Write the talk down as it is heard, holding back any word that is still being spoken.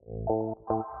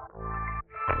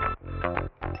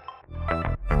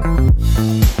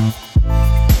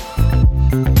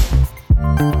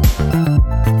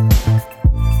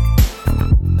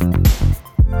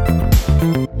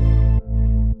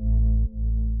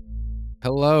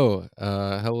Hello,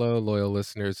 loyal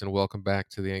listeners, and welcome back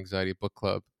to the Anxiety Book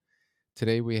Club.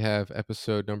 Today we have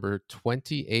episode number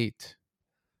 28,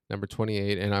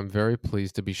 and I'm very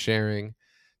pleased to be sharing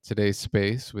today's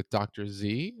space with Dr.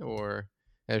 Z, or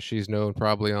as she's known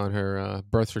probably on her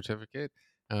birth certificate,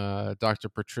 Dr.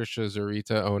 Patricia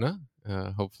Zurita Ona.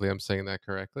 Hopefully, I'm saying that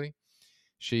correctly.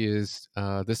 She is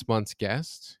this month's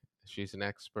guest. She's an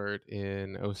expert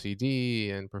in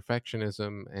OCD and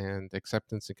perfectionism and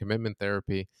acceptance and commitment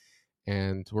therapy,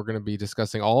 and we're going to be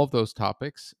discussing all of those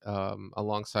topics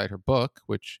alongside her book,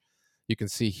 which you can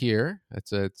see here.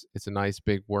 It's a nice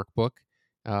big workbook,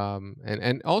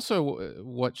 and also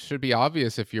what should be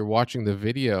obvious if you're watching the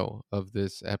video of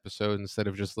this episode instead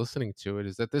of just listening to it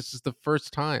is that this is the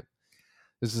first time.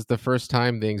 This is the first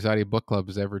time the Anxiety Book Club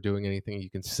is ever doing anything you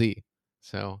can see.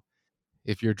 So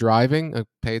if you're driving,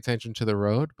 pay attention to the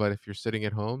road. But if you're sitting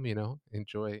at home,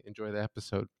 enjoy the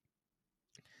episode.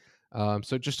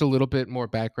 So just a little bit more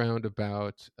background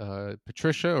about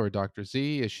Patricia, or Dr.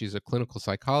 Z, is she's a clinical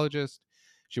psychologist.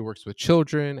 She works with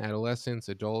children, adolescents,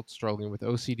 adults struggling with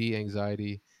OCD,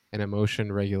 anxiety, and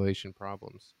emotion regulation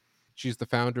problems. She's the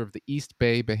founder of the East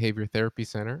Bay Behavior Therapy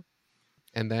Center,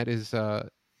 and that is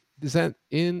that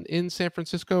in San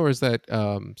Francisco, or is that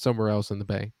somewhere else in the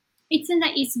Bay? It's in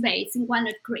the East Bay. It's in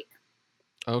Walnut Creek.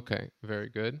 Okay, very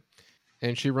good.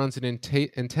 And she runs an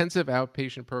intensive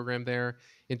outpatient program there,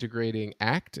 integrating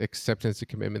ACT, acceptance and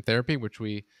commitment therapy, which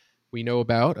we know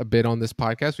about a bit on this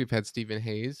podcast. We've had Stephen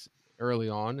Hayes early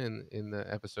on in the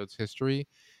episode's history,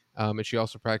 and she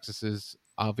also practices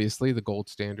obviously the gold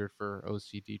standard for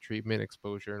OCD treatment,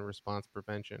 exposure, and response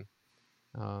prevention.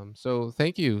 So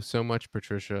thank you so much,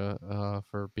 Patricia,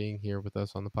 for being here with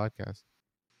us on the podcast.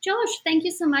 Josh, thank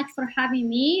you so much for having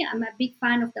me. I'm a big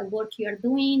fan of the work you're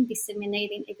doing,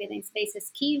 disseminating evidence based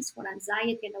skills for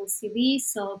anxiety and OCD.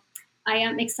 So I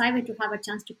am excited to have a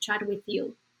chance to chat with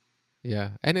you.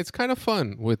 Yeah, and it's kind of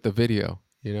fun with the video.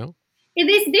 It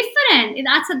is different, it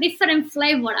adds a different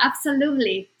flavor,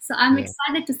 absolutely. So I'm Yeah,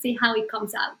 excited to see how it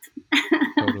comes out.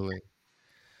 totally.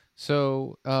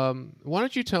 So, why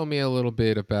don't you tell me a little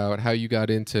bit about how you got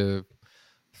into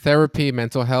therapy,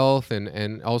 mental health,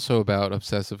 and also about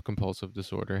obsessive compulsive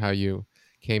disorder, how you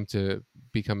came to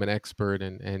become an expert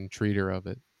and treater of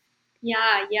it.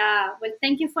 Yeah. Well,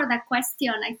 thank you for that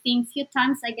question. I think few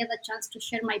times I get a chance to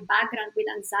share my background with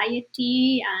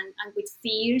anxiety and with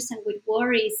fears and with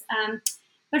worries.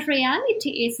 But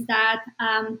reality is that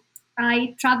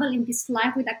I travel in this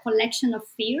life with a collection of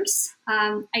fears.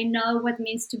 I know what it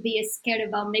means to be scared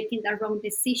about making the wrong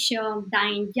decision,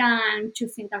 dying young,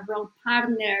 choosing the wrong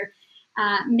partner,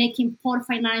 making poor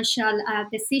financial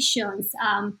decisions.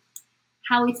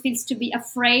 How it feels to be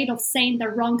afraid of saying the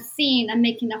wrong thing and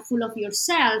making a fool of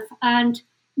yourself. And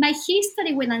my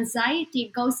history with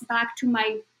anxiety goes back to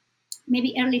my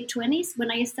maybe early 20s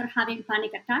when I started having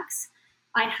panic attacks.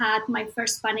 I had my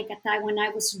first panic attack when I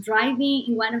was driving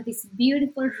in one of these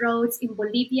beautiful roads in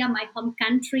Bolivia, my home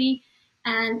country,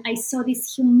 and I saw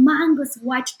this humongous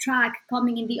white truck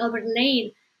coming in the other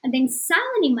lane. And then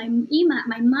suddenly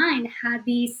my mind had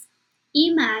this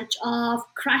image of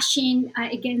crashing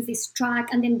against this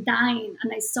truck and then dying.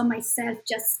 And I saw myself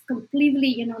just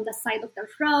completely, on the side of the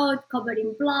road, covered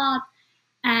in blood,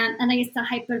 and I started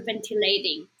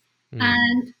hyperventilating. Mm,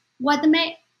 And what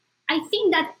may I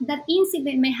think that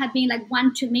incident may have been like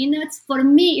 1 2 minutes. For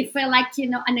me, it felt like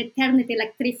an eternity,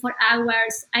 like 3 4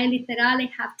 hours. I literally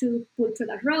have to pull to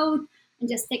the road and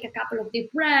just take a couple of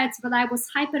deep breaths. But I was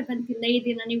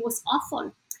hyperventilating, and it was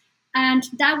awful. And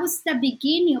that was the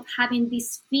beginning of having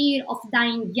this fear of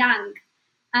dying young.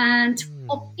 And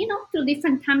mm, through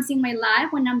different times in my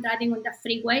life, when I'm driving on the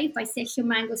freeway, if I see a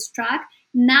humongous truck,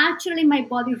 naturally my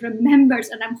body remembers,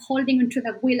 and I'm holding onto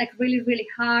the wheel like really, really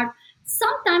hard.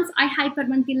 Sometimes I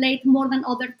hyperventilate more than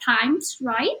other times,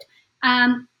 right?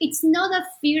 It's not a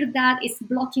fear that is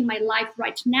blocking my life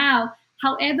right now.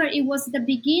 However, it was the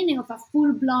beginning of a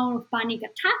full blown panic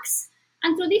attacks.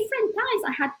 And through different times,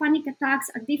 I had panic attacks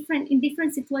at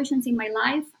different situations in my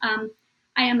life.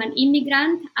 I am an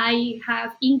immigrant. I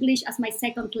have English as my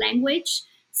second language.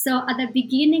 So at the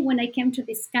beginning, when I came to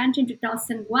this country in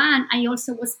 2001, I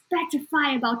also was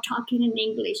petrified about talking in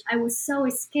English. I was so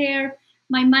scared.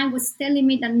 My mind was telling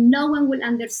me that no one will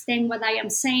understand what I am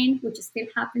saying, which still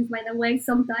happens, by the way,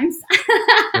 sometimes.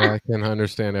 yeah, I can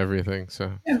understand everything.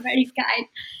 So, You're very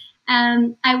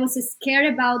kind. I was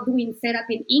scared about doing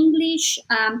therapy in English.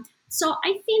 So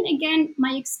I think again,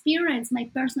 my experience,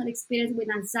 my personal experience with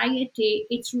anxiety,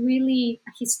 it's really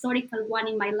a historical one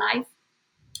in my life.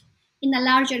 In a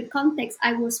larger context,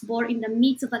 I was born in the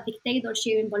midst of a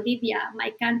dictatorship in Bolivia.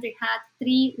 My country had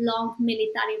three long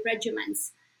military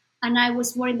regiments, and I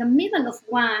was born in the middle of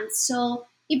one. So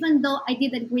even though I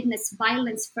didn't witness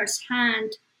violence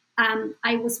firsthand,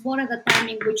 I was born at a time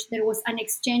in which there was an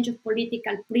exchange of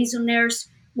political prisoners,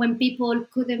 when people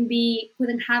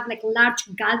couldn't have like large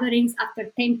gatherings after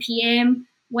 10 p.m.,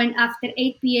 when after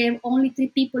 8 p.m. only three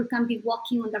people can be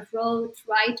walking on the road,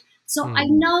 right? So I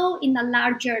Mm. know in a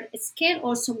larger scale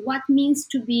also what means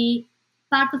to be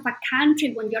part of a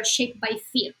country when you're shaped by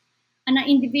fear. On an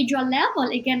individual level,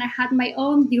 again, I had my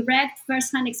own direct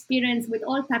first-hand experience with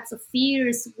all types of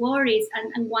fears, worries,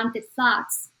 and unwanted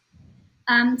thoughts.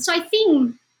 So I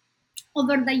think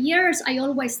over the years, I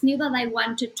always knew that I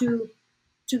wanted to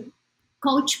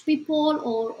coach people,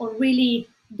 or really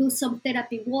do some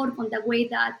therapy work on the way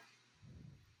that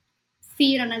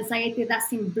fear and anxiety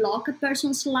doesn't block a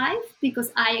person's life,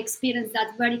 because I experienced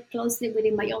that very closely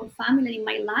within my own family in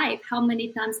my life. How many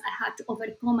times I had to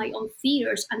overcome my own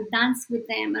fears and dance with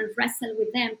them and wrestle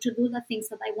with them to do the things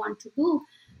that I want to do.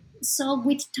 So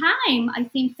with time, I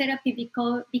think therapy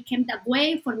became the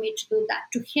way for me to do that,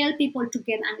 to help people to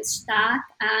get unstuck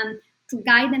and to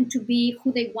guide them to be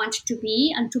who they want to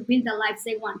be and to build the lives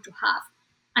they want to have.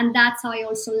 And that's how I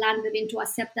also landed into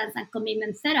acceptance and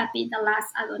commitment therapy the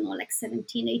last, I don't know, like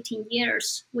 17, 18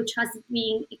 years, which has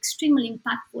been extremely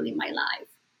impactful in my life.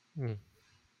 Mm.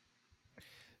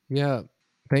 Yeah,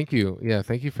 thank you. Yeah,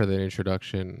 thank you for that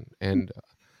introduction. And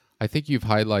I think you've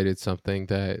highlighted something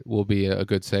that will be a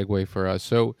good segue for us.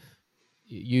 So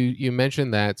you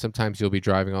mentioned that sometimes you'll be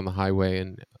driving on the highway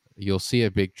and you'll see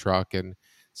a big truck, and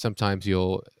sometimes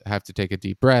you'll have to take a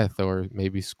deep breath or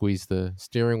maybe squeeze the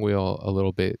steering wheel a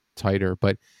little bit tighter.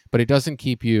 But it doesn't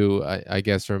keep you, I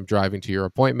guess, from driving to your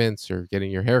appointments or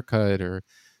getting your hair cut or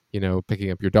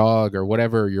picking up your dog or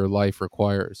whatever your life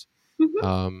requires.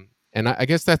 Mhm. And I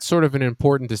guess that's sort of an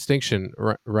important distinction,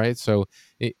 right? So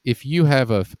if you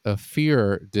have a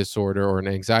fear disorder or an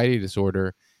anxiety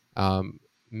disorder, um,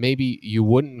 maybe you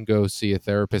wouldn't go see a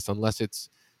therapist unless it's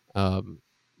um,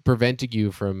 preventing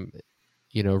you from,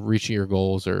 reaching your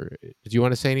goals. Or do you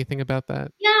want to say anything about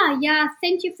that? Yeah, yeah.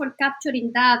 Thank you for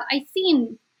capturing that. I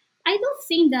don't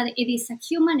think that it is a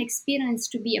human experience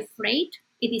to be afraid.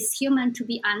 It is human to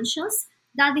be anxious.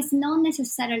 That is not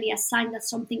necessarily a sign that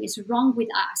something is wrong with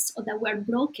us or that we're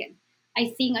broken.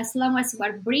 I think as long as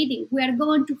we're breathing, we are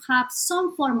going to have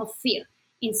some form of fear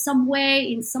in some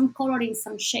way, in some color, in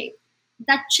some shape.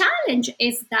 The challenge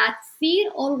is that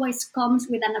fear always comes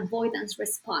with an avoidance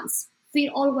response.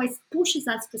 Fear always pushes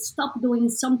us to stop doing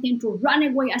something, to run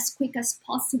away as quick as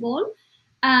possible.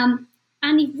 Um,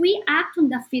 and if we act on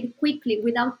the fear quickly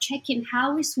without checking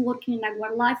how it's working in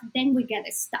our life, then we get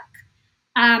stuck.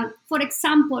 For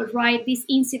example, right, this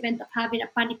incident of having a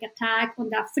panic attack on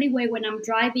the freeway when I'm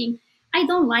driving, I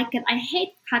don't like it. I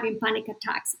hate having panic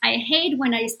attacks. I hate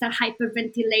when I start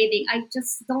hyperventilating. I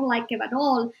just don't like it at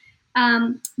all.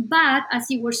 But as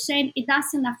you were saying, it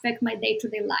doesn't affect my day to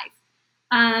day life.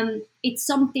 It's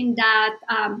something that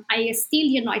I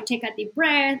still, I take a deep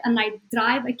breath and I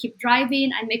drive. I keep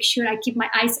driving. I make sure I keep my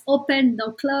eyes open,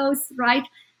 no closed, right?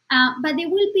 But it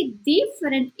will be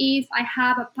different if I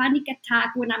have a panic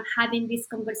attack when I'm having this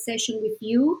conversation with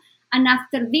you. And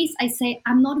after this, I say,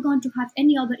 I'm not going to have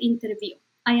any other interview.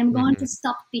 I am going Hmm. to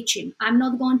stop teaching. I'm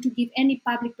not going to give any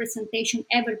public presentation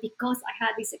ever because I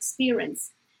had this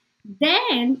experience.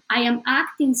 Then I am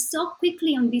acting so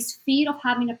quickly on this fear of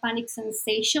having a panic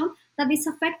sensation that is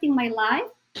affecting my life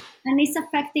and it's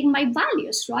affecting my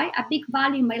values, right? A big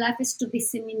value in my life is to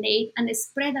disseminate and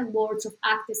spread the words of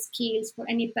ACT skills for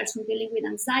any person dealing with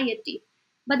anxiety.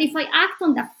 But if I act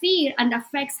on the fear and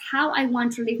affects how I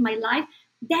want to live my life,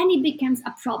 then it becomes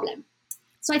a problem.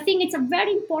 So I think it's a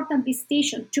very important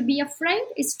distinction. To be afraid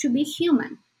is to be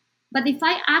human. But if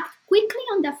I act quickly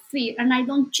on the fear and I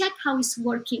don't check how it's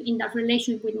working in that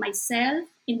relationship with myself,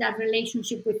 in that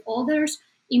relationship with others,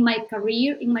 in my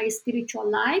career, in my spiritual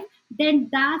life, then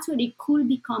that's when it could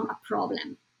become a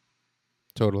problem.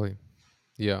 Totally.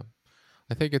 Yeah.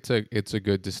 I think it's a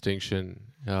good distinction.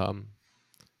 And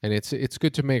it's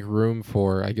good to make room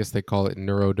for, I guess they call it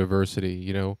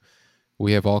neurodiversity.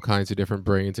 We have all kinds of different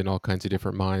brains and all kinds of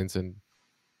different minds, and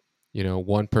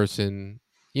one person,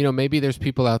 maybe there's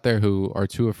people out there who are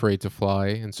too afraid to fly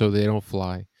and so they don't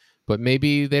fly, but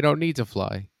maybe they don't need to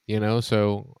fly,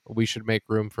 so we should make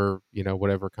room for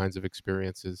whatever kinds of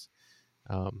experiences.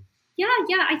 um Yeah,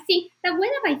 yeah. I think the way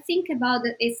that I think about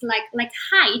it is like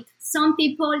height. Some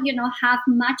people, have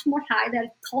much more height.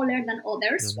 They're taller than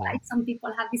others, mhm. right? Some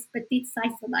people have this petite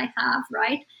size that I have,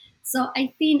 right? So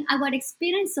I think our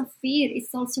experience of fear is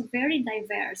also very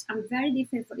diverse and very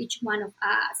different for each one of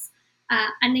us.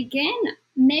 And again,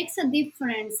 makes a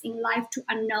difference in life to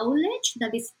acknowledge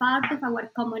that is part of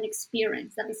our common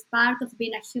experience, that is part of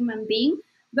being a human being,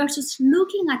 versus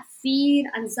looking at fear,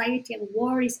 anxiety, and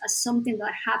worries as something that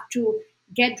I have to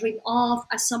get rid of,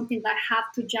 as something that I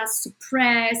have to just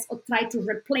suppress or try to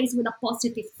replace with a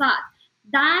positive thought.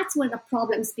 That's where the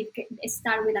problems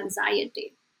start with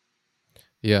anxiety.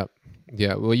 Yeah,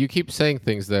 yeah. Well, you keep saying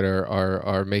things that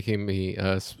are making me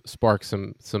spark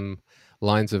some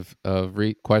lines of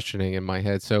questioning in my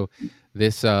head. So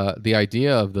this the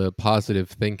idea of the positive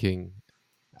thinking,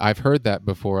 I've heard that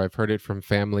before. I've heard it from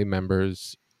family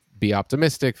members. Be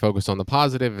optimistic, focus on the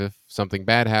positive. If something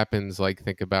bad happens, like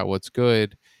think about what's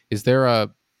good. Is there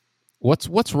a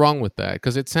what's wrong with that?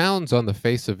 Because it sounds on the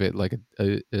face of it like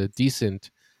a decent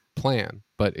plan,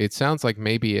 but it sounds like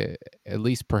maybe at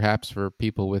least perhaps for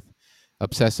people with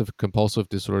obsessive compulsive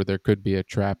disorder, there could be a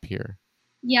trap here.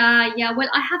 Yeah, yeah. Well,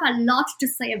 I have a lot to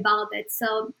say about it,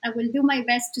 so I will do my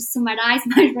best to summarize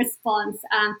my response.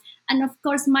 And of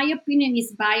course, my opinion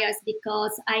is biased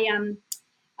because I am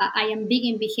big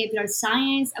in behavioral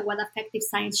science and what affective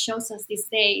science shows us these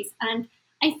days. And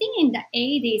I think in the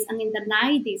 80s and in the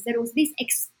 90s, there was this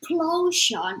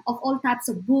explosion of all types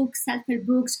of books, self help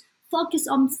books, focus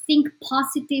on think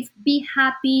positive, be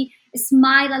happy,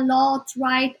 smile a lot,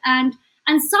 right? And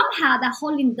somehow the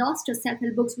whole industry of self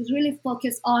help books was really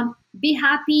focused on be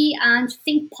happy and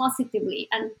think positively.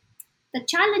 And the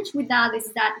challenge with that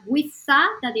is that we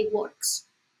thought that it works,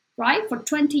 right? For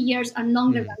 20 years and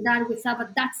longer Mm. than that, we thought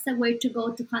that that's the way to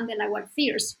go to handle our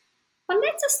fears. But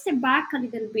let's just step back a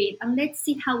little bit and let's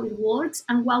see how it works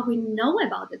and what we know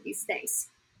about it these days.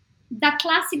 The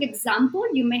classic example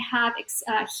you may have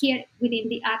here within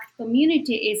the ACT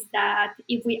community is that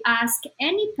if we ask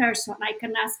any person, I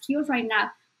can ask you right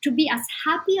now, to be as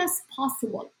happy as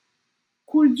possible,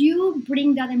 could you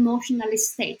bring that emotional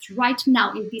state right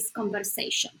now in this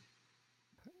conversation?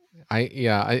 I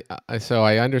yeah, so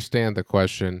I understand the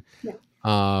question.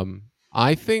 Yeah,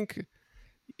 I think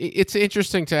it's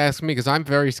interesting to ask me because I'm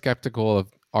very skeptical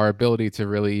of our ability to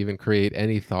really even create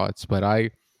any thoughts. But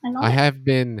I love I it. have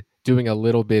been doing a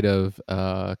little bit of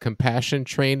compassion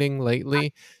training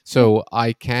lately, so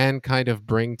I can kind of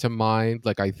bring to mind,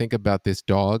 like I think about this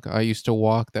dog I used to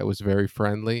walk that was very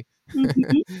friendly,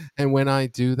 Mhm. and when I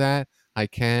do that, I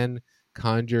can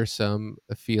conjure some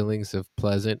feelings of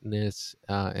pleasantness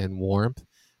and warmth.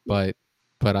 Yeah.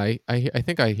 But I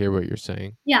think I hear what you're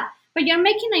saying. Yeah, but you're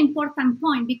making an important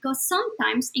point because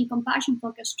sometimes in compassion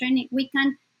focused training, we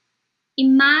can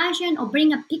imagine or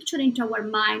bring a picture into our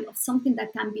mind of something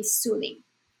that can be soothing,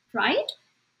 right?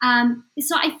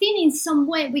 So I think in some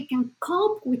way we can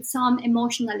cope with some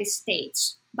emotional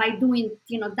states by doing,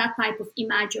 that type of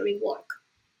imagery work.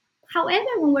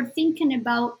 However, when we're thinking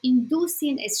about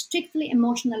inducing a strictly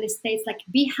emotional states like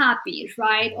be happy,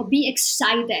 right, or be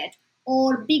excited,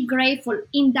 or be grateful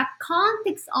in the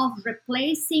context of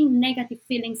replacing negative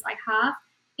feelings I have,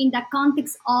 in the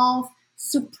context of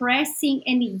suppressing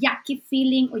any yucky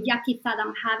feeling or yucky thought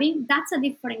I'm having, that's a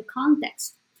different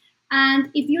context. And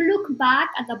if you look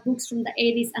back at the books from the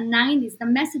 80s and 90s, the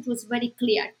message was very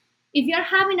clear. If you're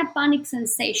having a panic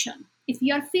sensation, if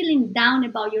you're feeling down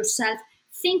about yourself,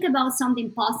 think about something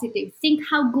positive. Think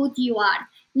how good you are.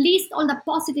 List all the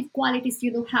positive qualities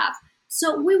you do have.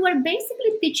 So we were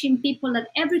basically teaching people that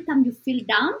every time you feel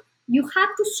down, you have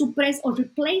to suppress or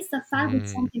replace the thought with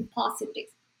Mm. something positive.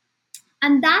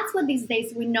 And that's what these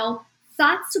days we know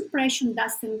thought suppression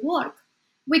doesn't work.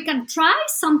 We can try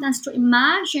sometimes to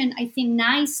imagine, I think,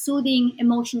 nice, soothing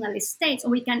emotional states,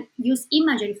 or we can use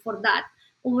imagery for that,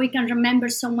 or we can remember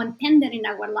someone tender in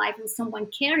our life and someone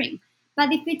caring.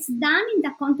 But if it's done in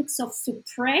the context of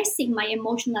suppressing my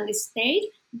emotional state,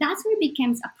 that's where it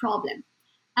becomes a problem.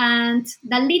 And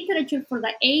the literature for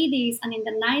the 80s and in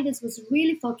the 90s was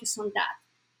really focused on that.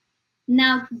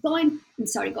 Now, I'm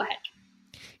sorry, go ahead.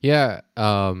 Yeah,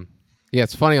 yeah,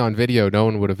 it's funny on video, no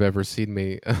one would have ever seen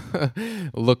me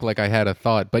look like I had a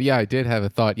thought, but yeah, I did have a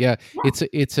thought. Yeah,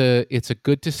 it's a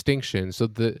good distinction. So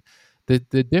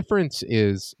the difference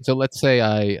is, so let's say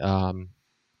I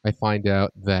find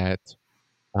out that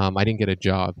I didn't get a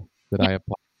job that Yeah. I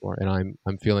applied for, and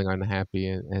I'm feeling unhappy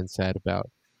and sad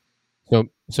about.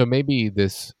 So maybe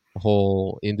this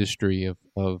whole industry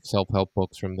of self-help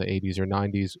books from the 80s or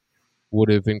 90s would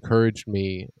have encouraged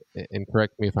me, and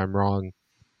correct me if I'm wrong,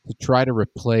 to try to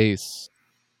replace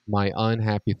my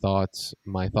unhappy thoughts,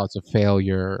 my thoughts of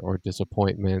failure or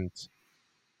disappointment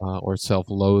or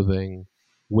self-loathing,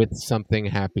 with something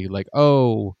happy, like,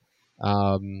 oh,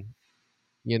 um,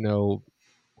 you know,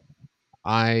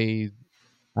 I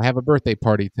I have a birthday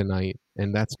party tonight,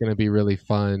 and that's going to be really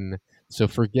fun. So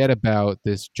forget about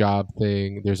this job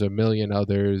thing. There's a million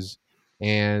others,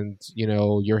 and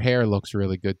your hair looks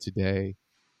really good today.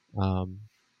 Um,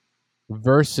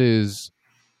 versus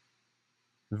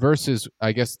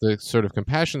I guess the sort of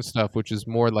compassion stuff, which is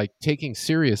more like taking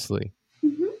seriously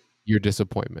Mhm. your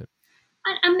disappointment.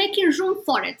 And making room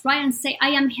for it, right? And say, I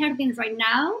am hurting right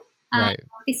now. Uh, Right.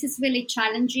 this is really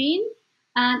challenging.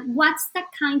 And what's the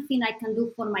kind thing I can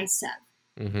do for myself?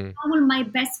 Hmm. How will my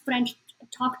best friend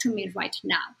talk to me right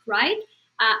now, right?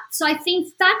 So I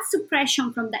think that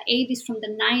suppression from the 80s, from the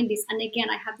 90s, and again,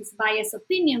 I have this biased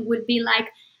opinion, would be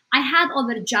like, I had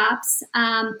other jobs.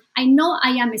 I know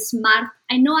I am smart.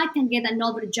 I know I can get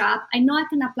another job. I know I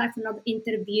can apply for another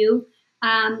interview.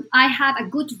 I have a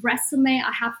good resume.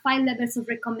 I have 5 levels of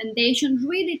recommendation,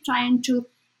 really trying to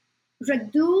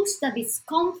reduce the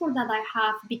discomfort that I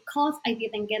have because I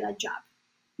didn't get a job,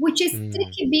 which is Mm.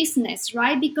 tricky business,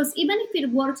 right? Because even if it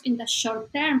works in the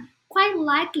short term, quite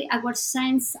likely our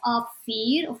sense of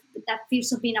fear, of that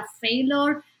fears of being a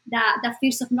failure, the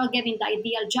fears of not getting the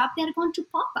ideal job, they're going to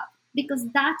pop up because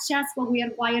that's just what we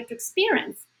are wired to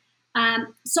experience.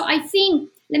 So I think,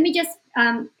 let me just,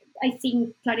 I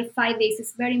think, clarify this.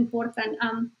 It's very important.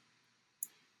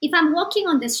 If I'm walking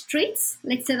on the streets,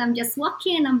 let's say I'm just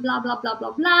walking and blah, blah, blah,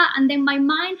 blah, blah, and then my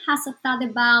mind has a thought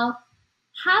about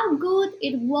how good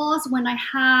it was when I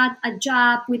had a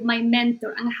job with my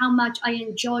mentor and how much I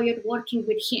enjoyed working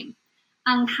with him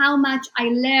and how much I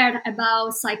learned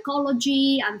about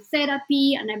psychology and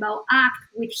therapy and about ACT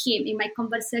with him in my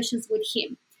conversations with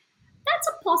him. That's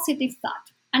a positive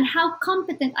thought and how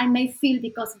competent I may feel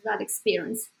because of that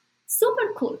experience.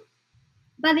 Super cool.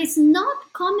 But it's not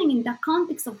coming in the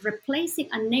context of replacing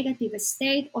a negative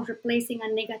state or replacing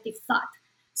a negative thought.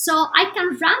 So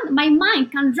my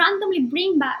mind can randomly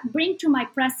bring to my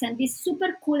present these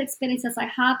super cool experiences I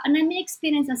have, and I may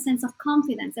experience a sense of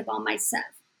confidence about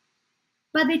myself.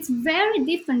 But it's very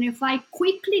different if I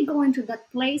quickly go into that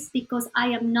place because I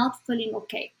am not feeling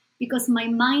okay, because my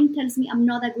mind tells me I'm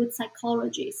not a good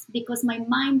psychologist, because my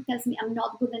mind tells me I'm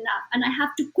not good enough. And I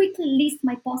have to quickly list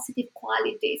my positive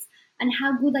qualities and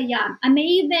how good I am. I may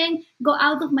even go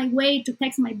out of my way to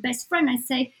text my best friend and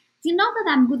say, you know that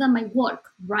I'm good at my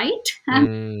work, right? And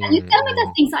you tell me the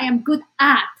Mm. things I am good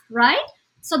at, right?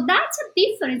 So that's a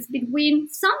difference between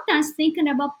sometimes thinking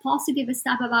about positive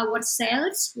stuff about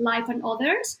ourselves, life, and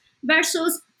others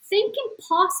versus thinking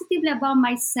positively about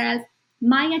myself,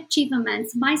 my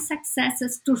achievements, my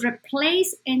successes to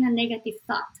replace any negative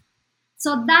thought.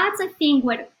 So that's a thing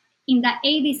where in the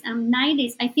 80s and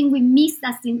 90s, I think we missed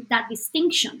that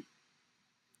distinction.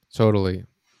 Totally,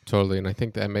 totally, and I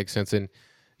think that makes sense. And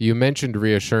you mentioned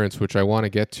reassurance, which I want to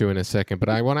get to in a second, but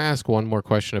I want to ask one more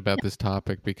question about this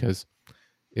topic because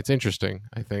it's interesting.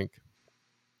 I think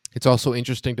it's also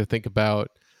interesting to think about,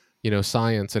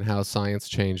 science and how science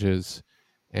changes.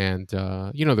 And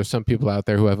there's some people out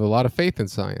there who have a lot of faith in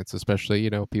science, especially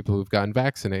people who've gotten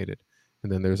vaccinated,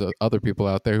 and then there's other people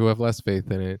out there who have less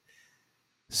faith in it.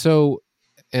 So,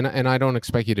 and I don't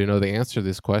expect you to know the answer to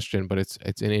this question, but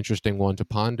it's an interesting one to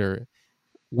ponder.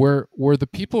 Were the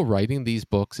people writing these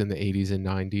books in the 80s and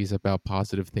 90s about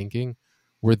positive thinking,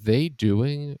 were they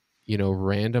doing,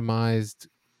 randomized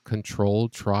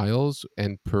controlled trials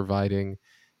and providing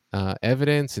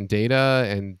evidence and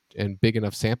data and big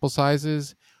enough sample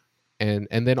sizes, and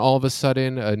then all of a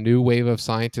sudden a new wave of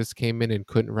scientists came in and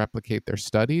couldn't replicate their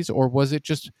studies? Or was it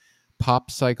just pop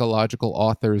psychological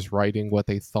authors writing what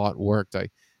they thought worked?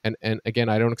 And again,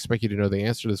 I don't expect you to know the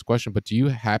answer to this question, but do you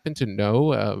happen to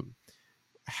know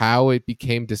how it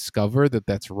became discovered that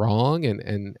that's wrong,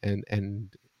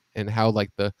 and how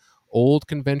like the old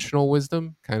conventional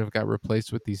wisdom kind of got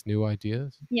replaced with these new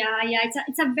ideas? Yeah.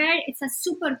 It's a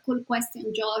super cool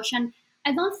question, Josh. And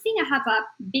I don't think I have a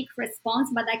big response,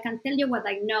 but I can tell you what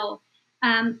I know.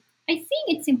 I think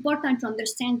it's important to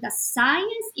understand that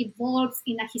science evolves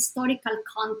in a historical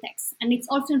context, and it's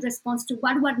also in response to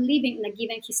what we're living in a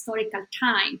given historical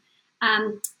time.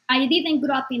 I didn't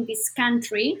grow up in this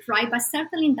country, right? But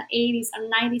certainly in the 80s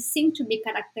and 90s seem to be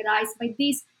characterized by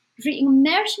this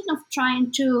re-immersion of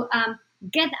trying to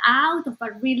get out of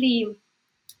a really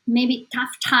maybe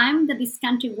tough time that this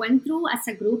country went through as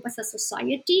a group, as a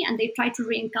society, and they try to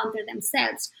re-encounter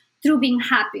themselves through being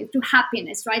happy, through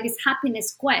happiness, right? This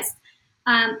happiness quest.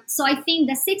 So I think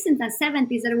the 60s and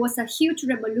 70s, there was a huge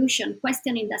revolution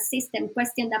questioning the system,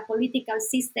 questioning the political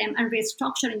system, and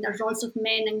restructuring the roles of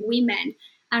men and women,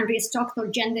 and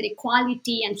restructure gender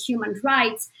equality and human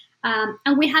rights.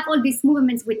 And we have all these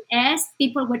movements with S.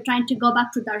 People were trying to go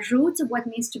back to the roots of what it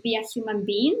means to be a human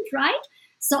being, right?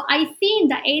 So I think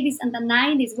the 80s and the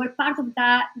 90s were part of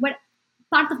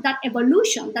that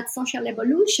evolution, that social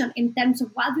evolution in terms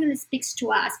of what really speaks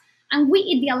to us. And we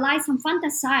idealize and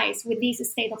fantasize with this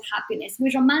state of happiness. We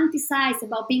romanticize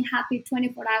about being happy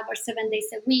 24 hours, 7 days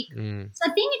a week. Mm, So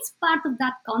I think it's part of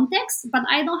that context, but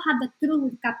I don't have the truth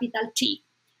with capital T.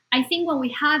 I think what we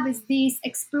have is this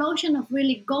explosion of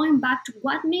really going back to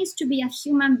what means to be a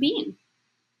human being.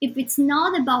 If it's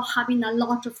not about having a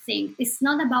lot of things, it's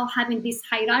not about having these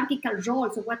hierarchical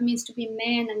roles of what means to be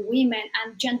men and women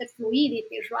and gender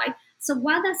fluidity, right? So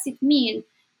what does it mean?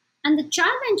 And the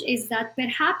challenge is that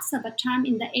perhaps at the time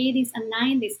in the 80s and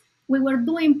 90s, we were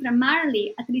doing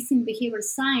primarily, at least in behavioral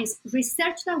science,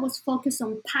 research that was focused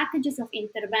on packages of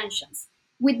interventions.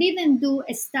 We didn't do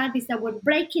studies that were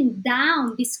breaking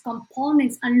down these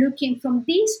components and looking from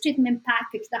this treatment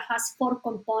package that has 4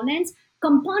 components.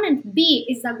 Component B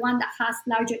is the one that has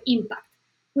larger impact.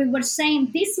 We were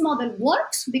saying this model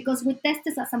works because we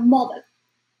tested as a model.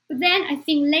 But then I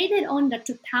think later on in the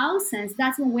 2000s,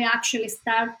 that's when we actually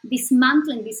start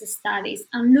dismantling these studies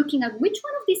and looking at which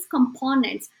one of these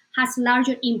components has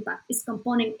larger impact. Is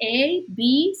component A,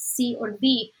 B, C, or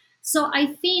D? So I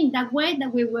think the way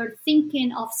that we were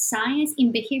thinking of science,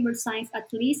 in behavioral science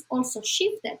at least, also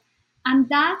shifted. And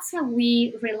that's how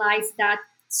we realized that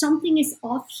something is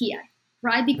off here,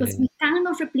 right? Because mm, we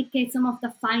cannot replicate some of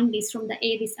the findings from the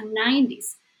 80s and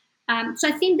 90s. So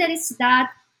I think there is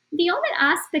that. The other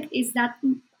aspect is that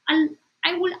I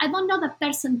don't know the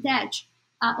percentage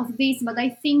of this, but I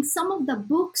think some of the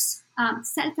books,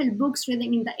 self-help books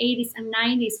written in the 80s and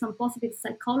 90s from positive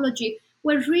psychology,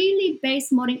 were really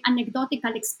based more in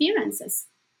anecdotal experiences.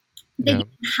 They yeah.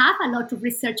 didn't have a lot of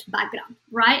research background,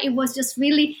 right? It was just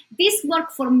really, this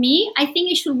worked for me. I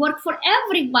think it should work for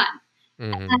everyone.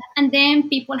 Hmm. And then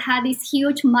people had these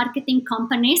huge marketing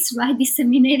companies, right,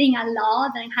 disseminating a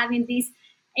lot and having this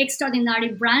extraordinary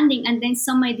branding. And then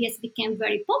some ideas became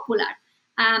very popular.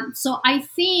 So I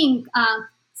think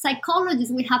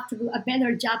psychologists will have to do a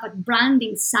better job at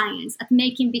branding science, at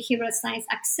making behavioral science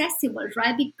accessible,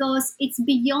 right? Because it's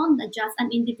beyond just an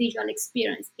individual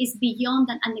experience, it's beyond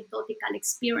an anecdotal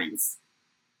experience.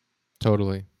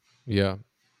 Totally. Yeah.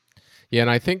 Yeah,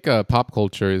 and I think pop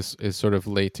culture is sort of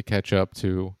late to catch up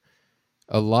to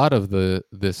a lot of the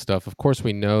this stuff. Of course,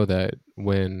 we know that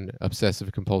when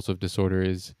obsessive compulsive disorder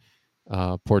is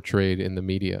portrayed in the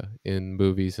media, in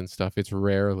movies and stuff, it's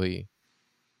rarely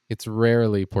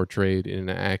portrayed in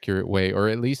an accurate way, or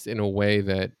at least in a way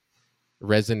that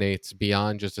resonates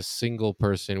beyond just a single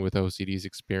person with OCD's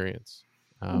experience.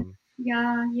 Um,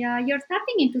 Yeah, yeah, you're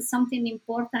tapping into something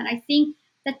important. I think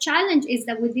the challenge is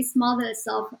that with these models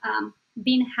of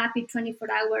being happy 24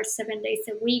 hours, 7 days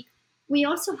a week, we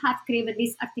also have created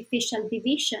this artificial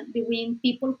division between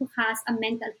people who has a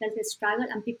mental health struggle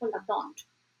and people that don't,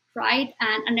 right?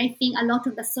 And I think a lot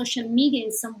of the social media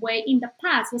in some way in the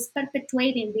past was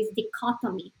perpetuating this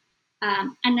dichotomy.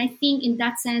 And I think in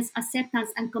that sense, acceptance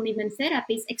and commitment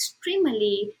therapy is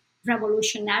extremely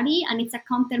revolutionary and it's a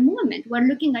counter movement. We're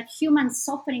looking at human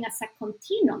suffering as a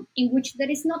continuum in which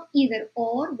there is not either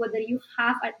or, whether you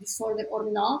have a disorder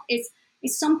or not. It's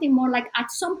something more like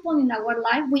at some point in our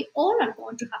life, we all are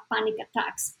going to have panic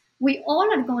attacks. We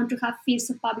all are going to have fears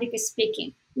of public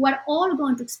speaking. We're all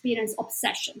going to experience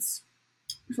obsessions,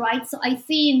 right? So I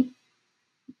think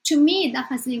to me, that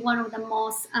has been one of the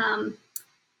most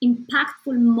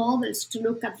impactful models to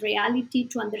look at reality,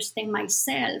 to understand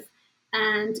myself.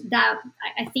 And that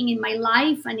I think in my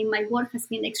life and in my work has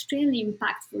been extremely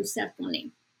impactful,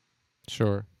 certainly.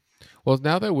 sure. Well,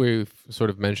 now that we've sort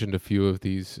of mentioned a few of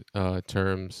these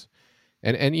terms,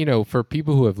 and for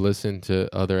people who have listened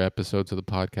to other episodes of the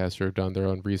podcast or have done their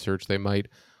own research, they might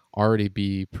already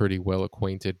be pretty well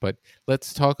acquainted. But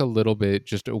let's talk a little bit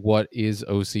just what is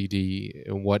OCD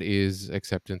and what is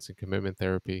acceptance and commitment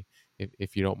therapy,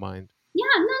 if you don't mind. Yeah,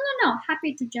 no.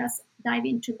 Happy to just dive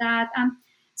into that.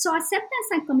 So acceptance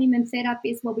and commitment therapy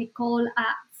is what we call a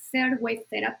third wave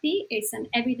therapy. It's an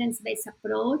evidence-based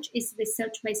approach. It's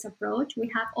research-based approach. We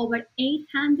have over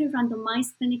 800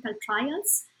 randomized clinical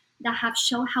trials that have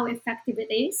shown how effective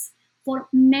it is for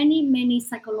many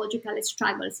psychological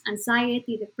struggles: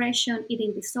 anxiety, depression,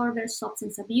 eating disorders,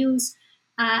 substance abuse.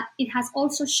 It has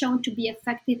also shown to be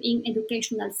effective in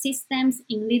educational systems,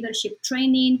 in leadership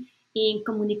training, in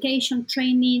communication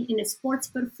training, in sports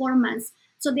performance.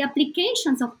 So the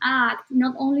applications of ACT,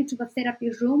 not only to the therapy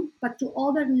room, but to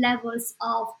other levels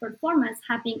of performance,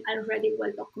 have been already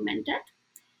well documented.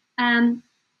 Um,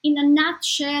 in a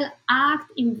nutshell,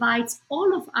 ACT invites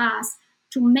all of us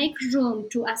to make room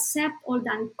to accept all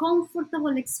the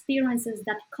uncomfortable experiences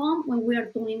that come when we are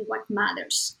doing what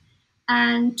matters.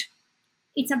 And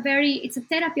It's a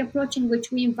therapy approach in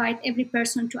which we invite every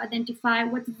person to identify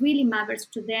what really matters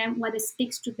to them, what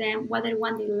speaks to them, what they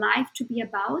want their life to be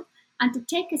about, and to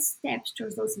take steps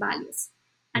towards those values.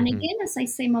 And Hmm. again, as I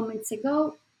said moments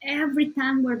ago, every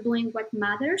time we're doing what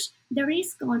matters, there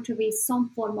is going to be some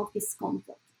form of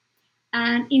discomfort.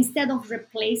 And instead of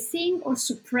replacing or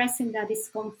suppressing that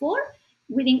discomfort,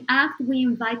 within ACT, we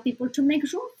invite people to make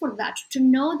room for that, to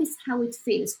notice how it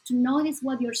feels, to notice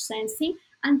what you're sensing,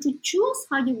 and to choose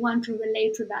how you want to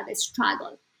relate to that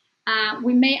struggle.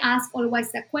 We may ask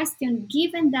always the question,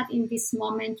 given that in this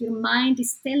moment your mind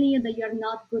is telling you that you're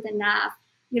not good enough,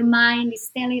 your mind is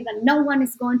telling you that no one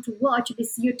is going to watch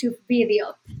this YouTube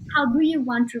video, how do you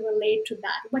want to relate to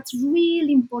that? What's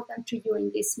really important to you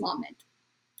in this moment?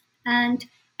 And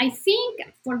I think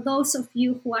for those of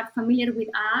you who are familiar with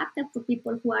ACT, and for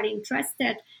people who are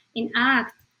interested in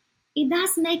ACT, it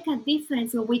does make a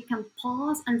difference when we can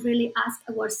pause and really ask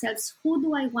ourselves, who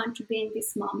do I want to be in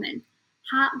this moment?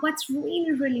 What's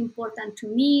really, really important to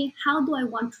me? How do I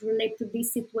want to relate to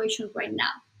this situation right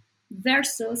now?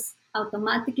 Versus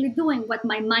automatically doing what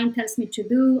my mind tells me to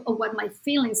do or what my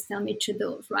feelings tell me to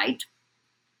do, right?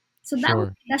 So that would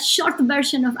Sure. be the short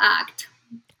version of ACT.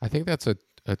 I think that's a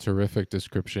terrific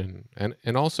description,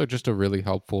 and also just a really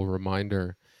helpful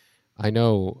reminder. I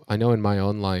know in my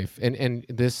own life, and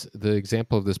this the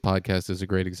example of this podcast is a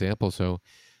great example. So,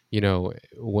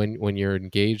 when you're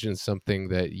engaged in something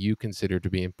that you consider to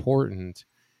be important,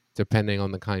 depending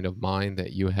on the kind of mind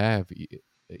that you have,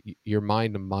 your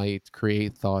mind might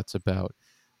create thoughts about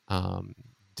um,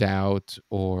 doubt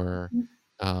or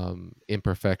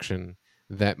imperfection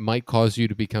that might cause you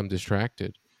to become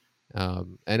distracted.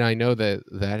 And I know that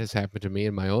that has happened to me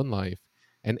in my own life.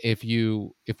 And if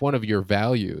one of your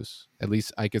values, at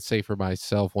least I could say for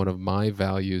myself, one of my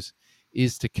values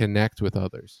is to connect with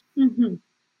others, Mm-hmm.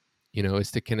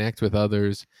 is to connect with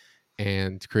others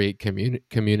and create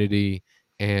community,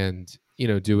 and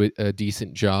do a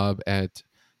decent job at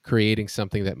creating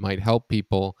something that might help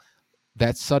people.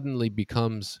 That suddenly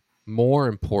becomes more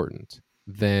important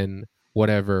than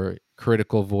whatever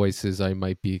critical voices I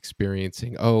might be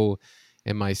experiencing. Oh,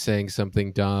 am I saying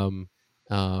something dumb?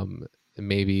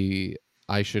 Maybe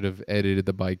I should have edited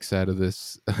the bikes out of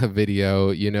this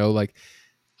video, like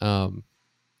um,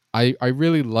 I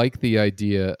really like the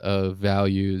idea of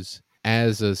values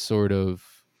as a sort of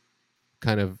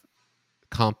kind of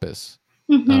compass,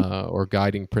 Mm-hmm. or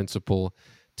guiding principle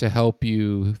to help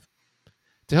you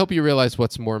realize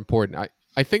what's more important.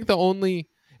 I think the only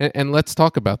and let's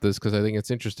talk about this because I think it's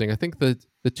interesting. I think the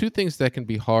two things that can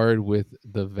be hard with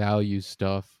the value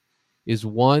stuff is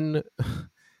one,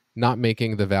 not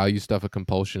making the value stuff a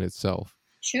compulsion itself.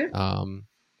 Sure. Um,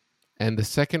 and the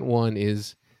second one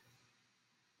is,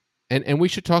 and we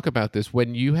should talk about this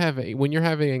when you're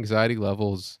having anxiety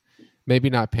levels, maybe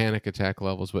not panic attack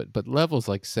levels, but levels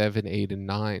like 7, 8, and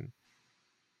 9.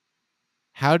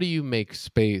 How do you make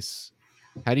space?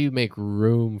 How do you make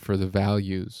room for the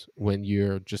values when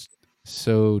you're just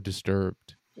so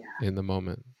disturbed Yeah. in the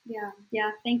moment?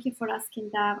 Yeah. Thank you for asking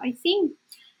that. I think,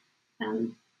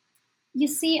 um, you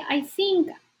see, I think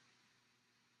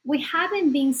we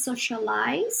haven't been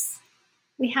socialized.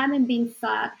 We haven't been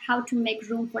taught how to make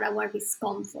room for our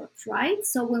discomfort, right?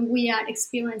 So when we are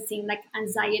experiencing like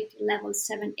anxiety level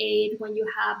 7, 8, when you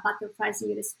have butterflies in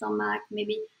your stomach,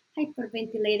 maybe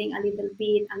hyperventilating a little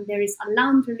bit, and there is a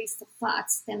laundry list of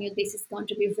thoughts telling you this is going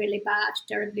to be really bad,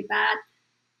 terribly bad,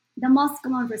 the most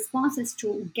common response is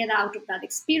to get out of that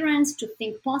experience, to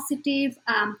think positive,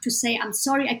 to say, I'm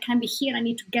sorry, I can't be here, I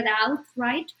need to get out,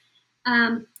 right?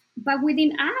 But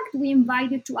within ACT, we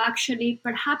invite you to actually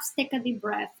perhaps take a deep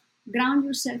breath, ground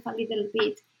yourself a little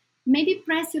bit, maybe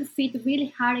press your feet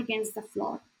really hard against the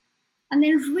floor. And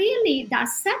then, really, the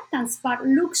acceptance part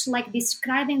looks like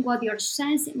describing what you're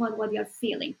sensing, what you're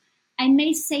feeling. I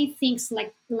may say things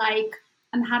like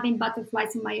I'm having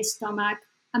butterflies in my stomach.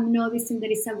 I'm noticing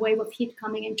there is a wave of heat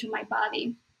coming into my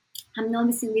body. I'm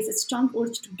noticing this strong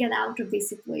urge to get out of this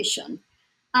situation.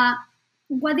 Uh,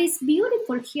 what is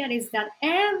beautiful here is that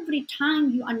every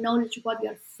time you acknowledge what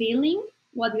you're feeling,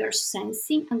 what you're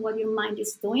sensing, and what your mind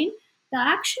is doing, that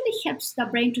actually helps the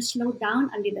brain to slow down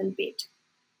a little bit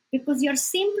because you're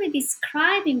simply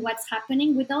describing what's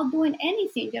happening without doing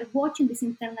anything. You're watching this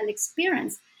internal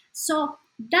experience. So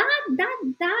that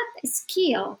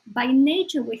skill by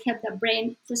nature will help the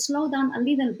brain to slow down a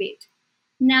little bit.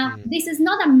 Now, Mm. this is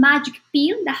not a magic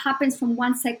pill that happens from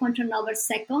 1 second to another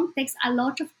second. It takes a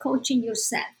lot of coaching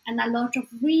yourself and a lot of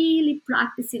really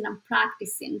practicing,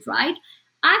 right?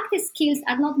 Active skills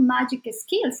are not magic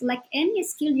skills. Like any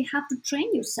skill, you have to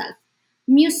train yourself.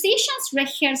 Musicians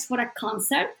rehearse for a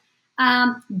concert.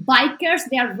 Bikers,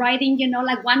 they are riding,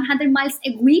 like 100 miles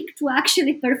a week to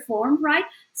actually perform, right?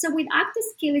 So with active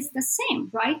skill, it's the same,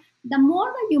 right? The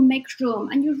more that you make room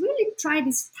and you really try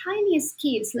these tiny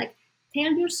skills, like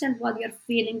tell yourself what you're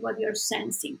feeling, what you're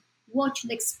sensing, watch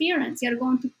the experience. You're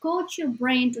going to coach your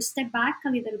brain to step back a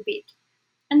little bit.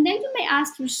 And then you may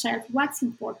ask yourself, what's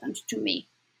important to me?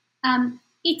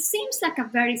 It seems like a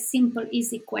very simple,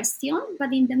 easy question,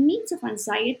 but in the midst of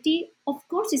anxiety, of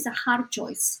course, it's a hard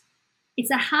choice. It's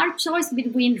a hard choice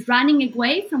between running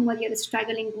away from what you're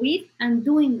struggling with and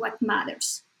doing what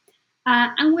matters.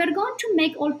 And we're going to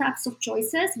make all types of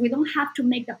choices. We don't have to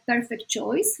make the perfect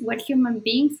choice. We're human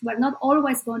beings. We're not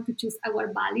always going to choose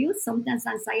our values. Sometimes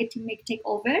anxiety may take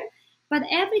over. But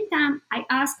every time I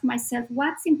ask myself,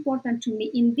 what's important to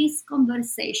me in this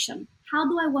conversation? How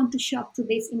do I want to show up to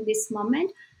this in this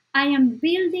moment? I am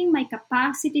building my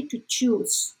capacity to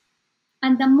choose.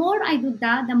 And the more I do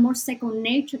that, the more second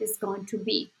nature is going to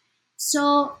be.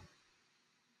 So,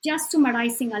 just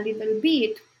summarizing a little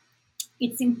bit,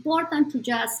 it's important to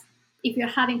just, if you're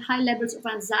having high levels of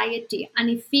anxiety and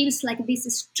it feels like this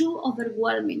is too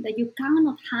overwhelming, that you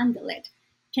cannot handle it,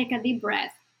 take a deep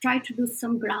breath, try to do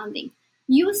some grounding.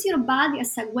 Use your body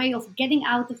as a way of getting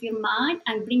out of your mind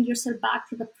and bring yourself back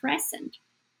to the present.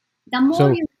 The more So,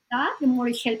 you do that, the more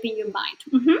it's helping your mind.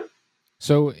 Mhm.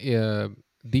 so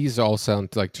these all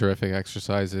sound like terrific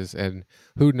exercises, and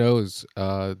who knows,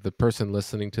 the person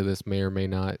listening to this may or may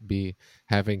not be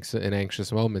having an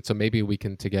anxious moment. So maybe we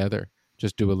can together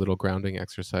just do a little grounding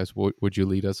exercise. Would you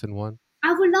lead us in one?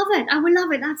 I would love it. I would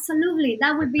love it. Absolutely.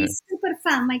 That would be Okay. super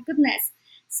fun. My goodness.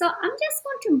 So I'm just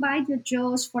going to invite you,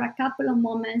 Josh, for a couple of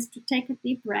moments to take a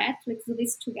deep breath. Let's do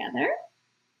this together.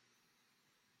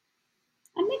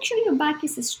 And make sure your back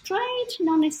is straight,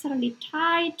 not necessarily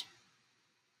tight.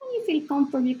 When you feel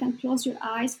comfortable, you can close your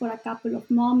eyes for a couple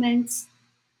of moments.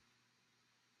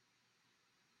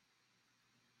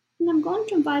 And I'm going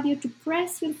to invite you to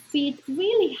press your feet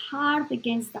really hard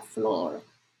against the floor.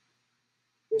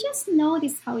 And just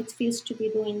notice how it feels to be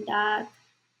doing that.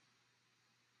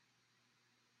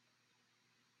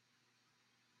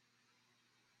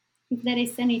 If there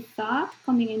is any thought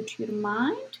coming into your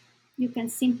mind, you can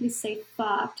simply say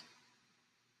thought.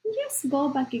 And just go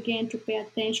back again to pay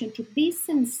attention to this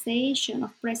sensation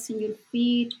of pressing your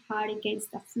feet hard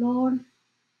against the floor.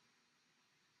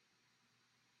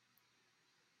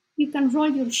 You can roll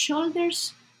your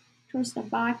shoulders towards the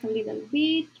back a little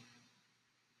bit.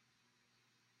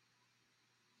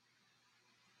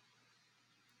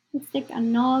 Let's take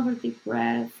another deep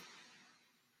breath.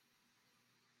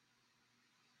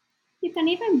 You can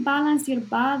even balance your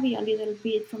body a little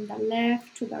bit from the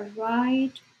left to the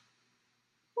right,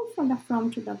 or from the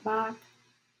front to the back.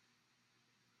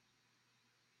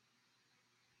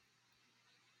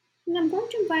 And I'm going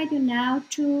to invite you now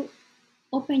to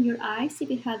open your eyes if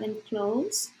you haven't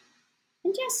closed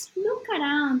and just look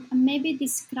around and maybe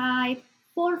describe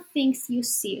four things you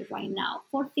see right now,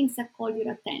 four things that call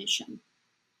your attention.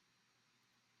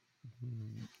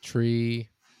 Tree,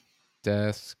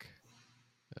 desk,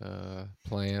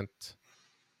 plant,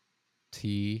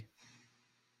 tea.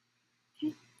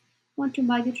 Okay. I want to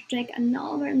invite you to take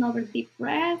another deep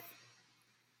breath.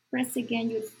 Press again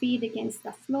your feet against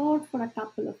the floor for a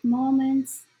couple of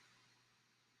moments.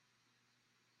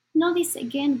 Notice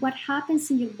again what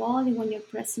happens in your body when you're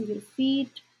pressing your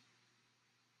feet.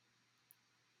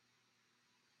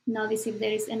 Notice if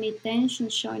there is any tension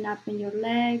showing up in your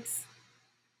legs.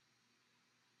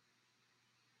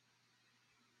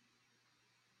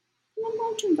 And I'm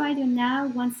going to invite you now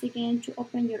once again to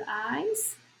open your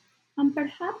eyes and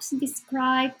perhaps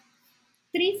describe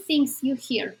three things you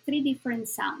hear, three different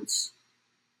sounds.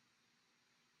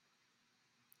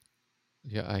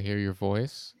 Yeah, I hear your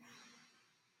voice.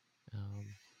 Um,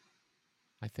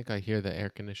 I think I hear the air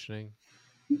conditioning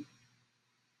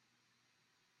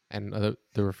and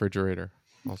the refrigerator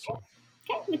also.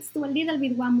 Okay, let's do a little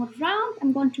bit one more round.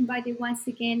 I'm going to invite you once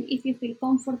again, if you feel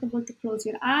comfortable, to close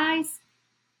your eyes,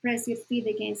 press your feet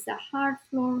against the hard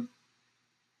floor.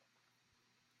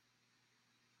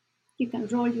 You can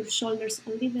roll your shoulders a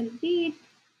little bit.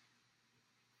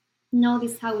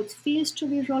 Notice how it feels to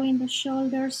be rolling the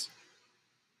shoulders.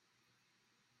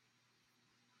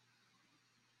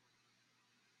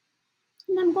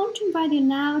 And I'm going to invite you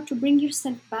now to bring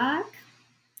yourself back.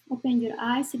 Open your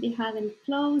eyes if you haven't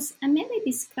closed, and maybe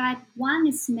describe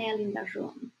one smell in the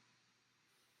room.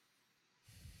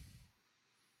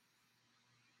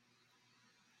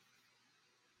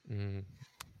 Mm.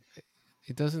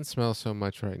 It doesn't smell so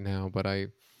much right now, but I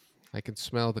can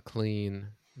smell the clean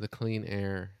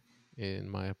air in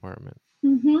my apartment.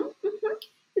 Mm-hmm, mm-hmm.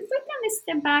 If we can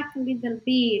step back a little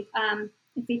bit,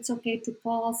 if it's okay to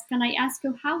pause, can I ask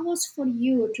you how was for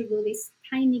you to do this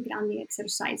tiny grounding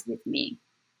exercise with me?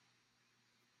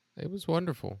 It was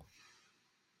wonderful.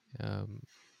 Um,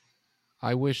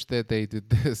 I wish that they did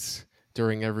this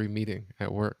during every meeting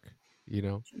at work. You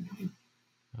know,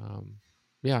 um,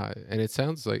 yeah, and it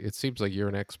seems like you're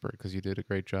an expert because you did a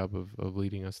great job of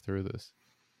leading us through this.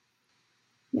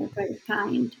 You're very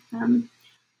kind.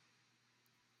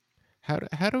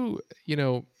 How do you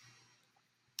know?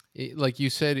 Like you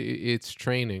said, it's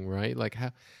training, right? Like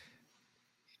how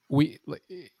we like.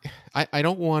 I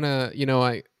don't want to.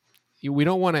 We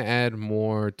don't want to add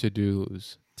more to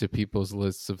dos to people's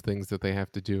lists of things that they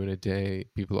have to do in a day.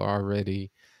 People are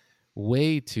already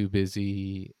way too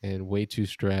busy and way too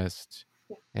stressed,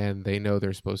 Yeah, and they know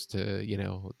they're supposed to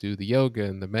do the yoga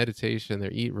and the meditation, they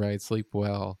eat right, sleep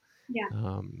well,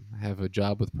 yeah, have a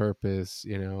job with purpose.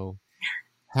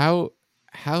 How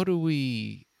how do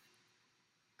we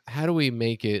how do we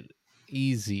make it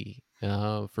easy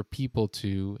for people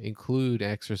to include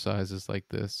exercises like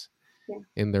this yeah.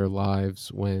 in their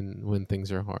lives when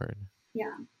things are hard?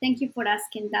 Yeah, thank you for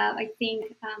asking that. I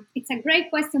think it's a great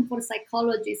question for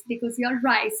psychologists because you're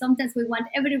right. Sometimes we want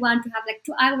everyone to have like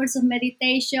 2 hours of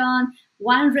meditation,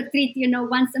 one retreat,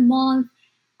 once a month.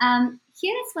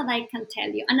 Here is what I can tell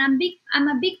you, and I'm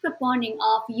a big proponent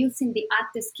of using the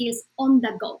active skills on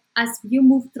the go as you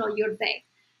move through your day.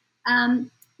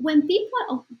 When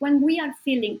we are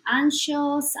feeling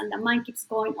anxious and the mind keeps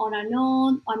going on and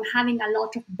on, I'm having a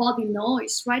lot of body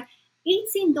noise, right?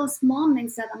 It's in those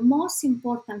moments that the most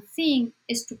important thing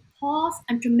is to pause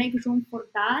and to make room for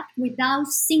that without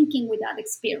sinking with that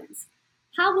experience.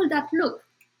 How will that look?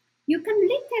 You can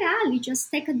literally just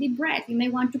take a deep breath. You may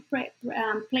want to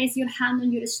place your hand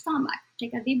on your stomach.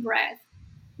 Take a deep breath.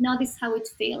 Notice how it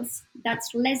feels.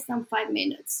 That's less than 5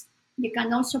 minutes. You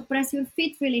can also press your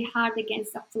feet really hard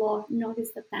against the floor.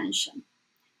 Notice the tension.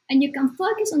 And you can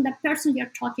focus on the person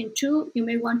you're talking to. You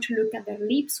may want to look at their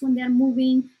lips when they're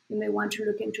moving. You may want to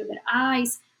look into their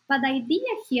eyes. But the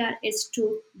idea here is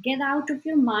to get out of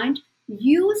your mind,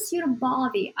 use your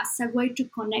body as a way to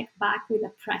connect back with the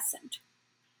present.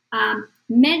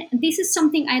 This is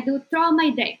something I do throughout my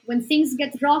day. When things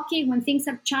get rocky, when things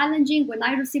are challenging, when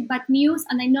I receive bad news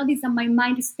and I notice that my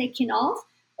mind is taking off,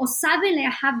 or suddenly I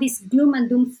have these gloom and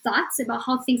doom thoughts about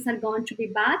how things are going to be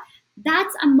bad,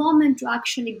 that's a moment to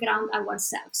actually ground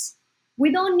ourselves.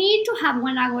 We don't need to have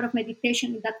 1 hour of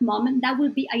meditation in that moment. That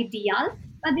will be ideal,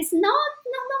 but it's not,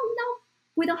 no.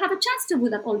 We don't have a chance to do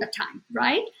that all the time,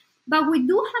 right? But we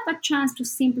do have a chance to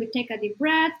simply take a deep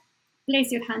breath,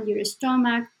 place your hand on your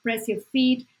stomach, press your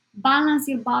feet, balance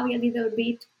your body a little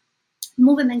bit.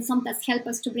 Movement sometimes help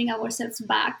us to bring ourselves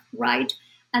back, right?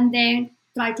 And then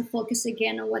try to focus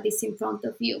again on what is in front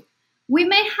of you. We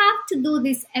may have to do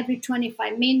this every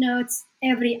 25 minutes,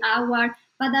 every hour,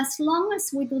 but as long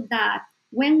as we do that,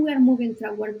 when we are moving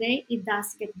through our day, it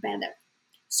does get better.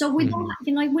 So we don't,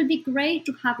 Hmm. it would be great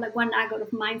to have like 1 hour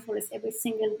of mindfulness every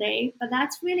single day, but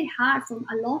that's really hard for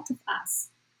a lot of us.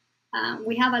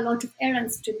 We have a lot of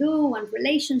errands to do and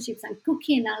relationships and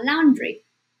cooking and laundry.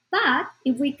 But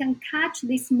if we can catch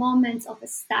these moments of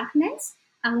stagnance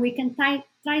and we can try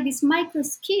these micro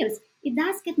skills, it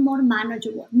does get more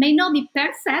manageable. May not be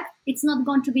perfect, it's not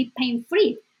going to be pain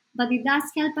free, but it does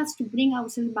help us to bring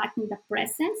ourselves back in the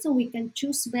present so we can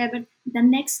choose better the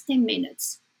next 10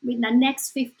 minutes, with the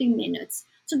next 15 minutes.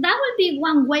 So that will be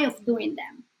one way of doing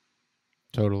them.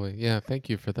 Totally. Yeah, thank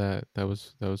you for that. That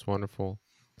was wonderful.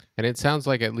 And it sounds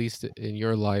like, at least in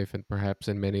your life and perhaps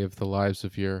in many of the lives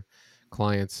of your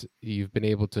clients, you've been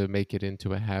able to make it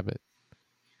into a habit.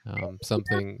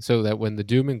 Something so that when the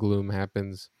doom and gloom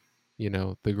happens,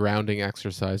 the grounding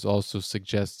exercise also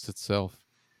suggests itself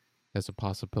as a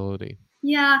possibility.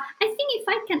 Yeah, I think if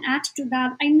I can add to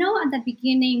that, I know at the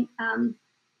beginning,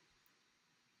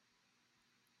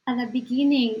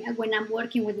 when I'm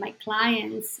working with my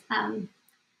clients,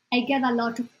 I get a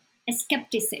lot of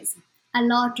skepticism, a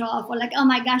lot of like, oh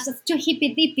my gosh, that's too hippy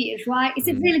dippy, right? Is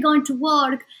it Mhm. really going to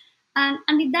work?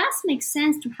 And it does make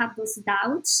sense to have those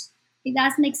doubts. It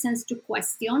does make sense to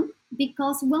question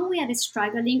because when we are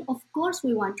struggling, of course,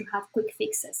 we want to have quick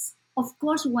fixes. Of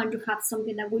course, we want to have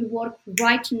something that will work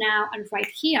right now and right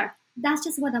here. That's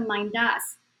just what the mind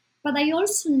does. But I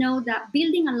also know that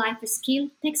building a life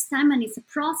skill takes time and it's a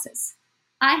process.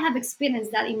 I have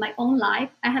experienced that in my own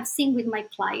life. I have seen with my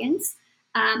clients.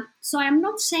 So I'm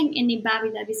not saying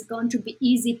anybody that is going to be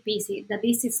easy peasy, that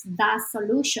this is the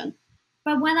solution.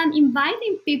 But what I'm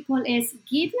inviting people is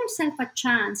give yourself a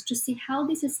chance to see how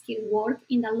this skill work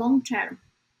in the long term.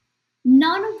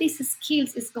 None of these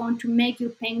skills is going to make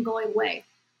your pain go away.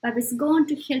 but it's going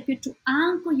to help you to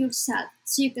anchor yourself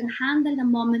so you can handle the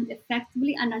moment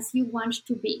effectively and as you want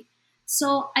to be.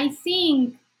 So I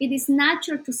think it is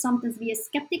natural to sometimes be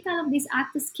skeptical of these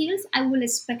active skills. I will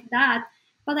expect that.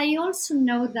 But I also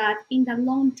know that in the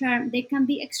long term, they can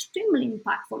be extremely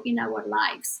impactful in our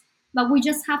lives. But we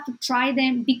just have to try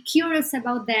them, be curious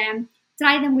about them,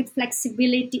 try them with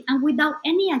flexibility and without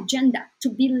any agenda to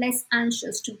be less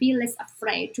anxious, to be less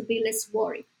afraid, to be less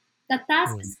worried. The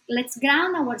task Mm. is let's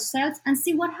ground ourselves and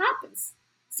see what happens.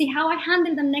 See how I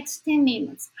handle the next 10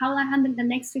 minutes, how I handle the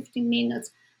next 15 minutes.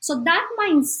 So that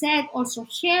mindset also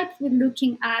helps with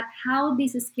looking at how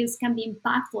these skills can be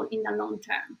impactful in the long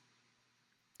term.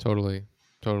 Totally,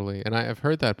 totally. And I've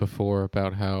heard that before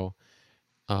about how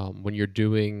when you're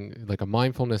doing like a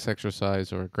mindfulness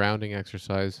exercise or a grounding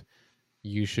exercise,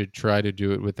 you should try to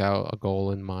do it without a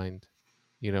goal in mind,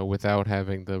 without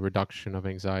having the reduction of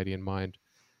anxiety in mind.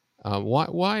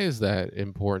 Why is that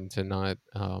important to not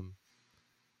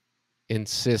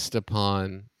insist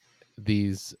upon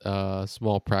these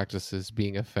small practices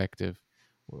being effective?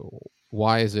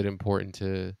 Why is it important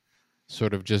to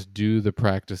sort of just do the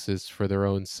practices for their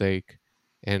own sake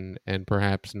and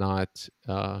perhaps not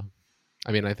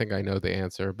I mean, I think I know the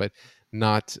answer, but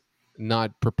not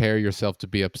not prepare yourself to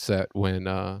be upset when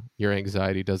your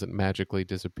anxiety doesn't magically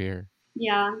disappear.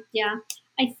 Yeah, yeah.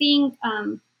 I think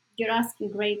you're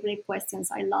asking great, great questions.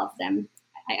 I love them.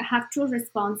 I have two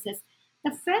responses.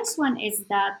 The first one is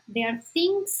that there are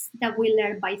things that we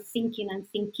learn by thinking and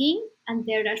thinking, and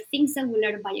there are things that we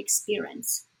learn by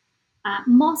experience.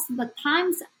 Most of the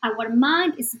times, our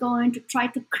mind is going to try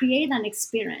to create an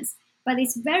experience, but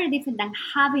it's very different than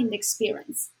having the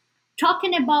experience.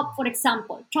 Talking about, for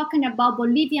example, talking about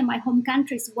Bolivia, my home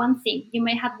country, is one thing. You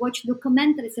may have watched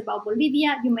documentaries about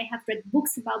Bolivia, you may have read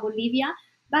books about Bolivia,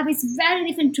 but it's very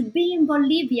different to be in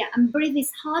Bolivia and breathe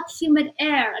this hot, humid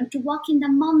air and to walk in the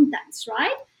mountains,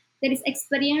 right? There is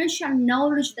experiential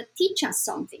knowledge that teaches us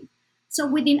something. So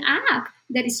within ACT,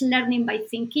 there is learning by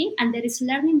thinking and there is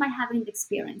learning by having the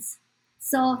experience.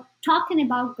 So talking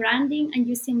about grounding and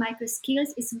using micro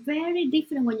skills is very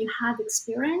different when you have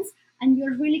experience and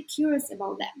you're really curious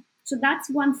about them. So that's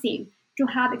one thing to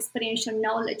have experiential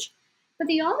knowledge. But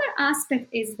the other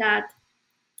aspect is that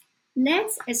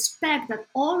let's expect that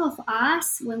all of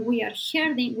us, when we are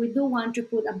hurting, we do want to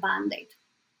put a band aid.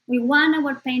 We want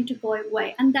our pain to go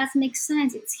away, and that makes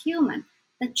sense. It's human.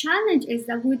 The challenge is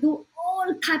that we do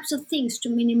all types of things to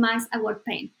minimize our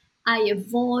pain. I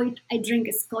drink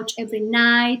a scotch every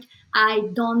night. I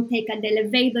don't take an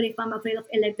elevator if I'm afraid of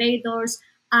elevators.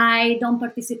 I don't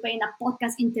participate in a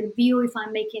podcast interview if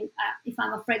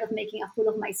I'm afraid of making a fool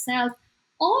of myself.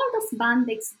 All those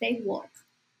band-aids, they work.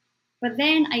 But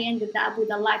then I ended up with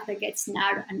a life that gets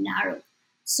narrow and narrow.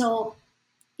 So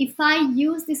if I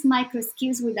use these micro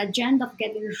skills with the agenda of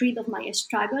getting rid of my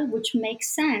struggle, which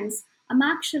makes sense, I'm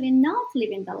actually not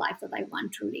living the life that I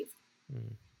want to live.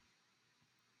 Mm.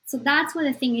 So that's what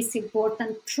I think is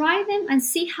important. Try them and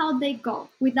see how they go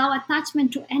without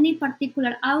attachment to any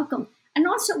particular outcome. And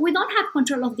also, we don't have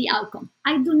control of the outcome.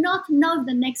 I do not know if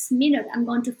the next minute I'm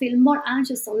going to feel more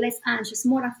anxious or less anxious,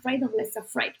 more afraid or less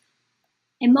afraid.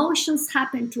 Emotions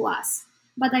happen to us,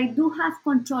 but I do have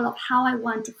control of how I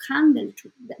want to handle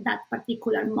that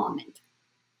particular moment.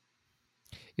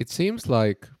 It seems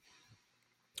like,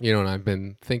 and I've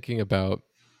been thinking about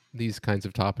these kinds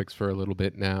of topics for a little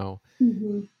bit now.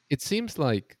 Mhm. It seems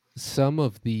like some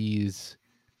of these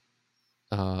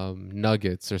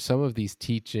nuggets or some of these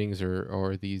teachings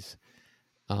or these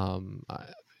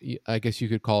I guess you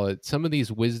could call it some of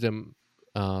these wisdom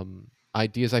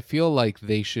ideas, I feel like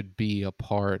they should be a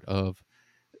part of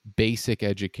basic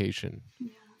education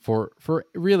Yeah. for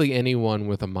really anyone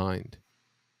with a mind,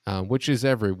 which is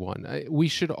everyone. We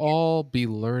should all be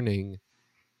learning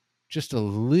just a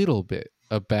little bit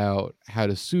about how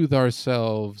to soothe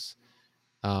ourselves,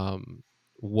 um,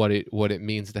 what it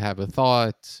means to have a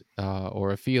thought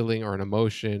or a feeling or an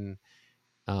emotion,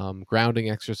 grounding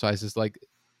exercises. Like,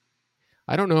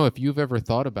 I don't know if you've ever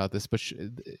thought about this, but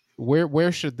where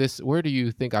do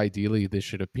you think ideally this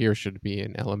should appear? Should it be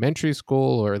in elementary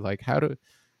school, or like how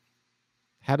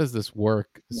does this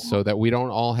work Yeah. so that we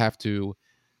don't all have to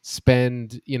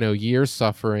spend years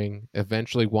suffering,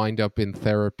 eventually wind up in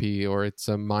therapy or it's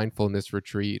a mindfulness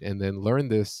retreat, and then learn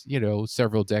this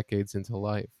several decades into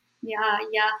life? Yeah,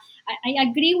 yeah. I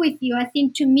agree with you. I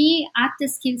think to me,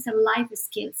 active skills are life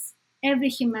skills. Every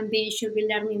human being should be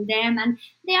learning them. And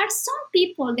there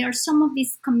are some of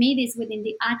these committees within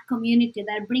the ACT community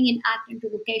that are bringing ACT into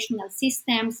educational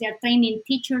systems. They are training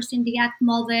teachers in the ACT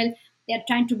model. They are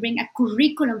trying to bring a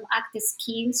curriculum of active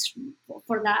skills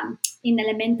for the in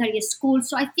elementary school.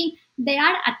 So I think there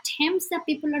are attempts that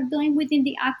people are doing within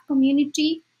the ACT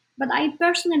community, but I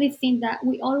personally think that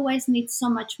we always need so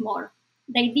much more.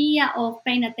 The idea of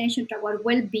paying attention to our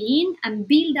well-being and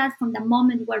build that from the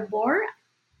moment we're born,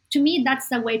 to me, that's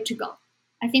the way to go.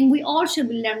 I think we all should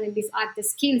be learning these ACT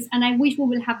skills, and I wish we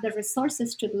will have the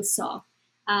resources to do so.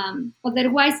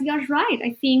 Otherwise, you're right.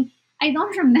 I think I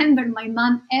don't remember my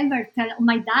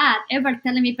dad ever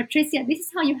telling me, Patricia, this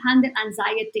is how you handle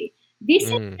anxiety. This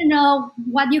is, Mm,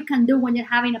 what you can do when you're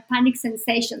having a panic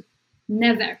sensation.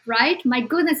 Never, right? My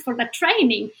goodness, for the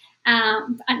training,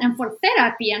 and for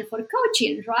therapy and for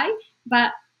coaching, right?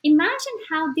 But imagine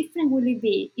how different will it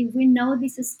be if we know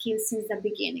these skills since the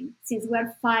beginning, since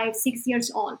we're 5, 6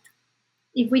 years old.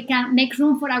 If we can make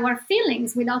room for our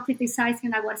feelings without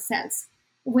criticizing ourselves,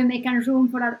 if we make a room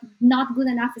for our not good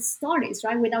enough stories,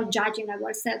 right, without judging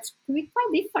ourselves, it will be quite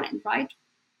different, right?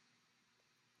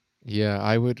 yeah,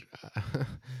 I would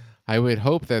I would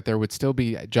hope that there would still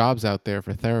be jobs out there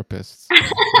for therapists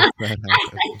if that happened.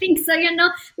 I think so.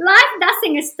 Life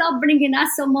doesn't stop bringing us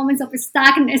some moments of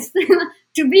stagnance.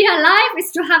 To be alive is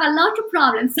to have a lot of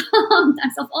problems,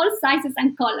 sometimes of all sizes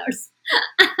and colors.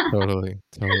 Totally,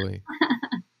 totally.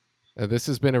 This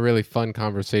has been a really fun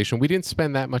conversation. We didn't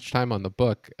spend that much time on the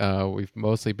book. We've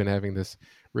mostly been having this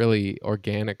really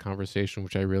organic conversation,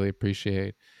 which I really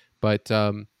appreciate. But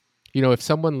if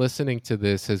someone listening to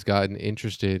this has gotten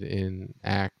interested in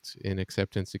ACT, in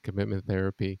acceptance and commitment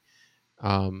therapy,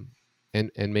 um, and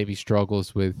maybe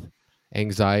struggles with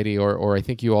anxiety, or I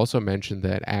think you also mentioned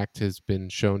that ACT has been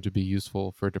shown to be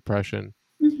useful for depression.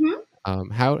 Mhm.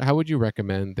 How would you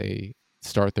recommend they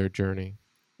start their journey?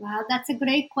 Wow, that's a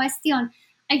great question.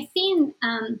 I think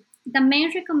the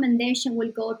main recommendation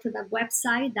will go to the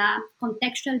website, the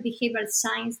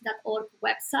contextualbehavioralscience.org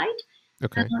website.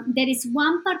 Okay. There is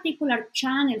one particular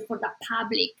channel for the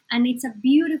public, and it's a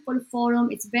beautiful forum.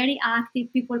 It's very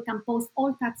active. People can post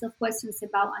all types of questions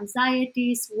about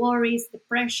anxieties, worries,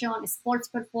 depression, sports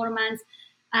performance.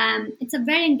 It's a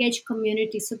very engaged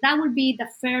community. So that would be the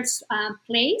first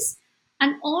place.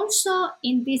 And also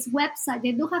in this website,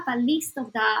 they do have a list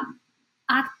of the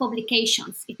ACT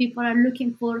publications. If people are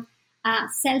looking for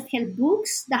self-help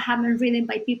books that have been written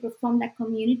by people from the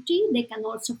community, they can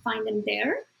also find them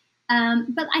there.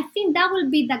 But I think that will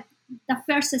be the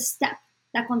first step,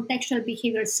 the contextual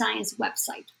behavior science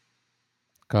website.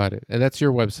 Got it. And that's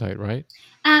your website, right?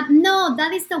 No,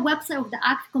 that is the website of the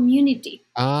ACT community.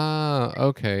 Ah,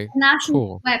 okay. National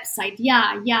Cool. website.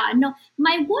 Yeah, yeah. No,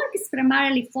 my work is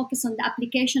primarily focused on the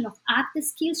application of ACT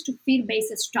skills to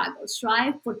fear-based struggles,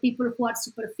 right? For people who are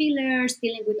super feelers,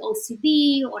 dealing with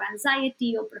OCD or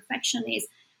anxiety or perfectionist.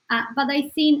 But I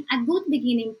think a good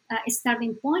beginning,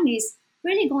 starting point is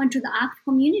really going to the ACT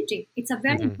community. It's a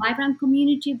very Hmm. vibrant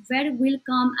community, very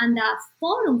welcome, and the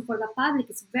forum for the public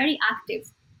is very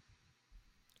active.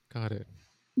 Got it.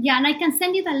 Yeah, and I can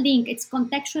send you the link. It's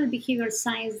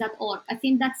contextualbehaviorscience.org. I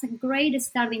think that's a great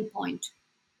starting point.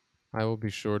 I will be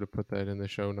sure to put that in the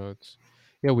show notes.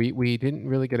 Yeah, we didn't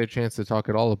really get a chance to talk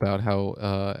at all about how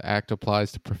ACT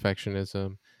applies to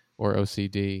perfectionism or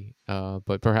OCD,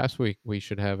 but perhaps we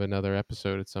should have another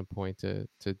episode at some point to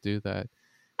do that.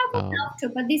 I would Um, love to,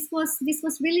 but this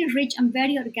was really rich and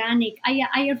very organic.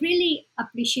 I really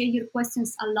appreciate your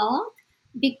questions a lot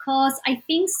because I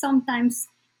think sometimes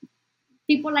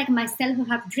people like myself who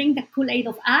have drink the Kool-Aid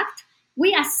of ACT,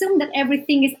 we assume that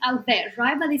everything is out there,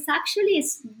 right? But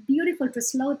it's beautiful to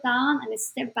slow down and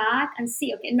step back and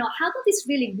see, okay, no, how do this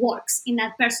really works in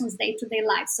that person's day-to-day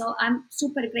life? So I'm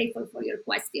super grateful for your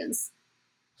questions.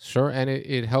 Sure, and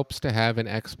it helps to have an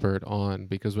expert on,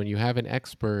 because when you have an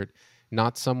expert,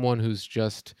 not someone who's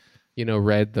just,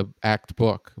 read the ACT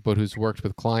book, but who's worked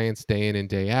with clients day in and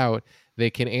day out, they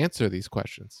can answer these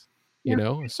questions.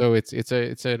 Yeah, So it's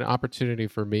an opportunity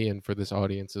for me and for this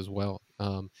audience as well,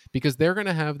 because they're going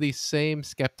to have these same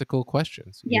skeptical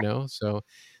questions. yeah, So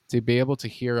to be able to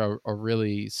hear a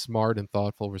really smart and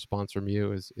thoughtful response from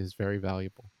you is very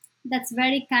valuable. that's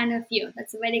very kind of you.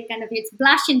 That's very kind of you. It's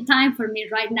blushing time for me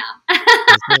right now. Is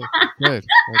it? Good.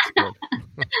 That's good.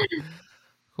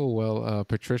 Cool. Well,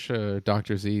 Patricia,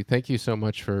 Dr. Z, thank you so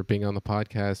much for being on the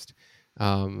podcast.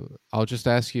 I'll just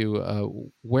ask you,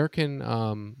 where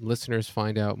can listeners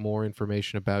find out more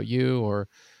information about you or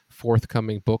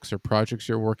forthcoming books or projects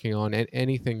you're working on, and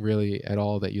anything really at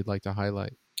all that you'd like to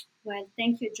highlight? Well,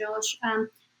 thank you, Josh.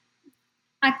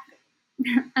 I,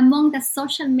 among the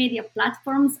social media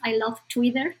platforms, I love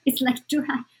Twitter. It's like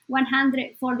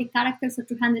 140 characters or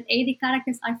 280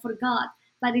 characters. I forgot,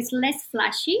 but it's less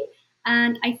flashy.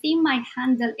 And I think my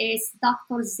handle is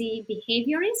Dr. Z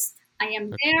Behaviorist. I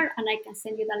am Okay. there, and I can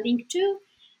send you the link too.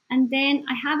 And then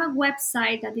I have a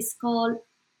website that is called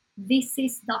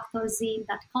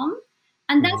thisisdrz.com.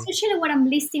 And that's Mhm. usually where I'm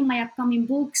listing my upcoming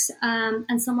books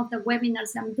and some of the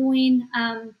webinars I'm doing.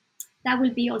 That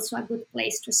will be also a good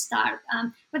place to start.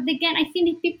 But again, I think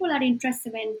if people are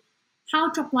interested in how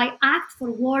to apply ACT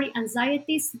for worry,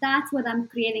 anxieties, that's what I'm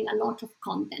creating a lot of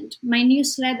content. My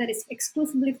newsletter is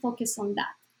exclusively focused on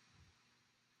that.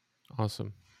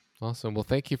 Awesome. Awesome. Well,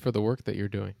 thank you for the work that you're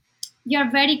doing. You're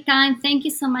very kind. Thank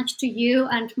you so much to you.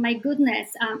 And my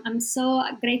goodness, I'm so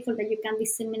grateful that you can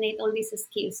disseminate all these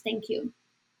skills. Thank you.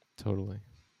 Totally.